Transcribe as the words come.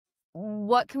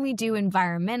what can we do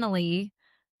environmentally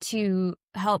to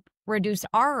help reduce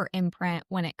our imprint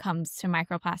when it comes to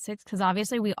microplastics? Because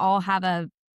obviously we all have a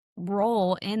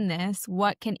role in this.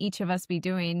 What can each of us be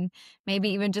doing, maybe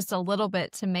even just a little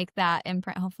bit, to make that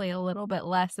imprint hopefully a little bit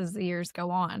less as the years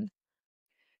go on?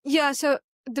 Yeah, so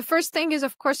the first thing is,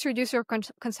 of course, reduce your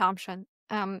consumption.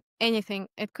 Anything.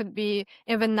 It could be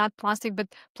even not plastic, but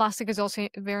plastic is also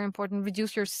very important.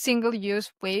 Reduce your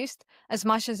single-use waste as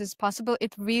much as is possible.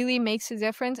 It really makes a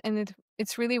difference, and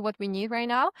it's really what we need right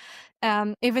now.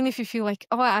 Even if you feel like,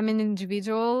 oh, I'm an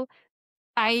individual,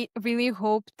 I really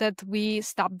hope that we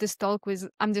stop this talk with,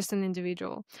 I'm just an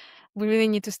individual. We really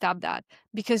need to stop that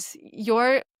because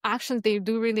your actions, they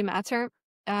do really matter.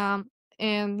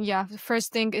 And yeah, the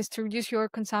first thing is to reduce your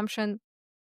consumption.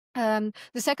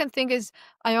 The second thing is,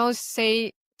 I always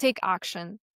say, take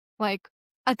action. Like,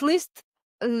 at least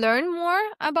learn more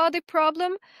about the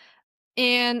problem,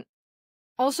 and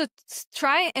also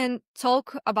try and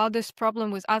talk about this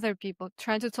problem with other people.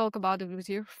 Try to talk about it with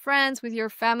your friends, with your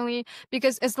family,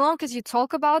 because as long as you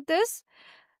talk about this,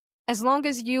 as long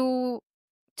as you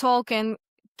talk and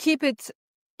keep it,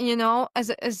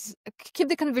 as keep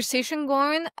the conversation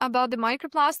going about the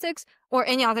microplastics or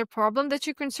any other problem that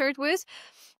you're concerned with,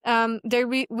 there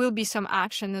will be some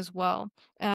action as well.